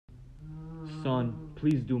Son,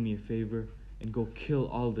 please do me a favor and go kill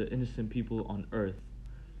all the innocent people on Earth.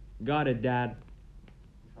 Got it, Dad.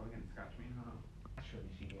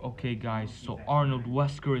 Okay, guys, so Arnold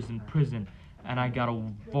Wesker is in prison, and I gotta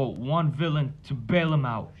vote one villain to bail him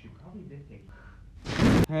out.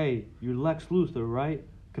 Hey, you're Lex Luthor, right?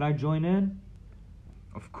 Can I join in?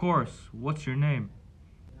 Of course. What's your name?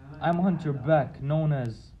 I'm Hunter Beck, known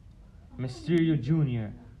as Mysterio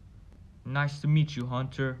Jr. Nice to meet you,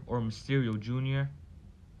 Hunter, or Mysterio Jr.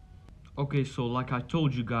 Okay, so like I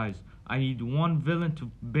told you guys, I need one villain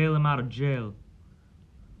to bail him out of jail.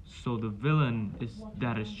 So the villain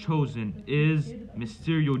that is chosen is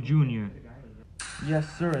Mysterio Jr. Yes,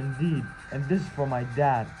 sir, indeed. And this is for my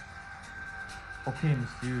dad. Okay,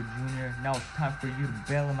 Mysterio Jr., now it's time for you to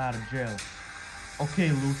bail him out of jail. Okay,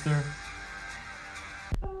 Luthor.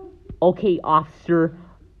 Okay, officer,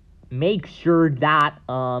 make sure that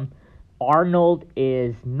Arnold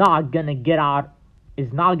is not gonna get out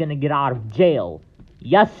of jail.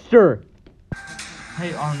 Yes, sir.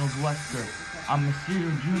 Hey, Arnold Wesker. I'm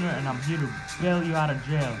Mysterio Jr. and I'm here to bail you out of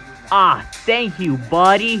jail. Ah, thank you,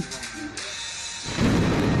 buddy.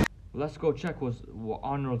 Let's go check what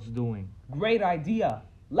Arnold's doing. Great idea.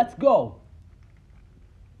 Let's go.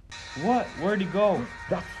 What? Where'd he go?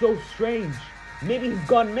 That's so strange. Maybe he's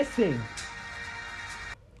gone missing.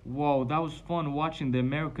 Whoa, that was fun watching the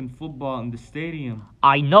American football in the stadium.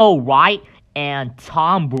 I know, right? And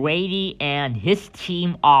Tom Brady and his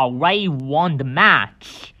team already won the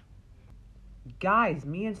match. Guys,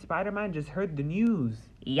 me and Spider-Man just heard the news.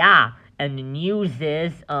 Yeah, and the news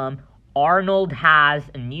is, Arnold has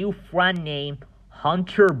a new friend named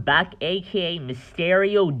Hunter Beck, aka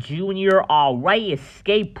Mysterio Jr., already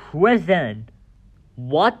escaped prison.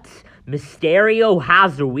 What? Mysterio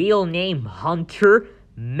has a real name, Hunter?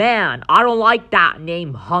 Man, I don't like that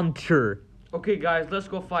name, Hunter. Okay, guys, let's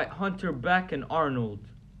go fight Hunter Beck and Arnold.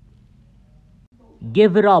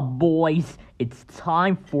 Give it up, boys. It's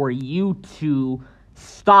time for you to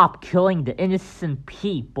stop killing the innocent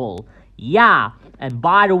people. Yeah, and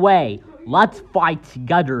by the way, let's fight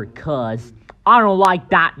together, cuz I don't like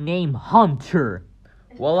that name, Hunter.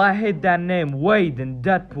 Well, I hate that name way than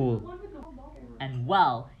Deadpool. And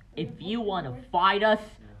well, if you want to fight us,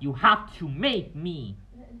 you have to make me.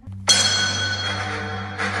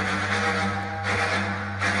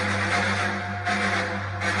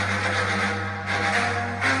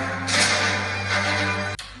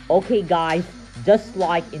 Okay, guys, just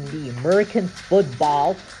like in the American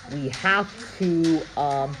football, we have to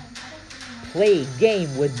play a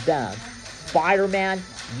game with them. Spider-Man,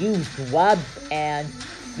 use webs, and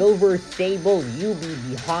Silver Sable, you be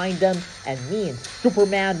behind them, and me and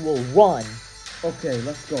Superman will run. Okay,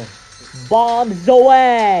 let's go. Bombs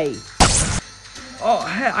away! Oh,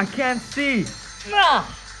 hey, I can't see!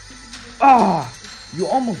 Ah! You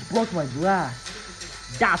almost broke my glass.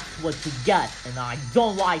 That's what you get, and I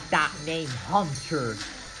don't like that name, Hunter.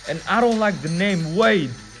 And I don't like the name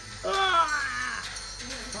Wade.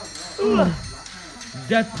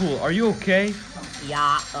 Deadpool, are you okay?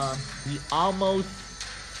 Yeah, he almost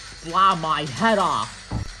splat my head off.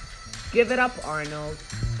 Give it up, Arnold.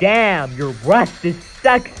 Damn, your breast is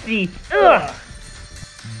sexy. Ugh.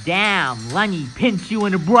 Damn, Lenny pinched you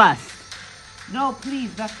in the breast. No,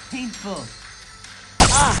 please, that's painful.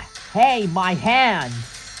 Ah, hey, my hand.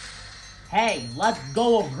 Hey, let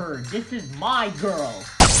go of her. This is my girl.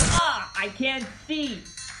 Ah, I can't see.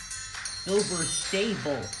 Silver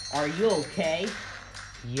Sable, are you okay?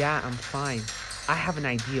 Yeah, I'm fine. I have an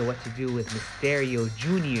idea what to do with Mysterio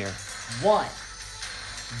Jr. What?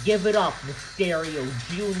 Give it up, Mysterio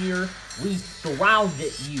Jr. We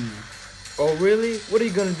surrounded you. Oh, really? What are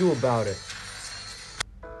you gonna do about it?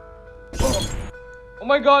 Oh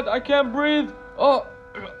my god, I can't breathe! Oh!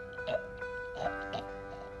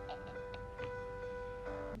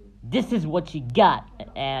 This is what you got,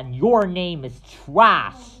 and your name is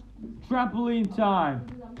Trash. Trampoline time!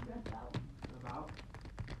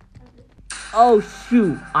 Oh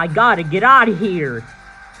shoot, I gotta get out of here.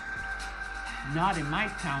 Not in my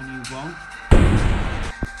town, you won't.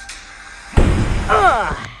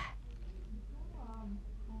 Ugh.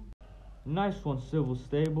 Nice one, Civil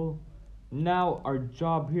Stable. Now our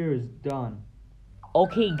job here is done.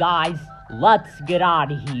 Okay guys, let's get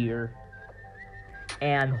out of here.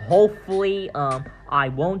 And hopefully, I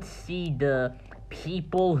won't see the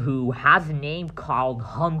people who has a name called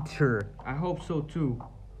Hunter. I hope so too.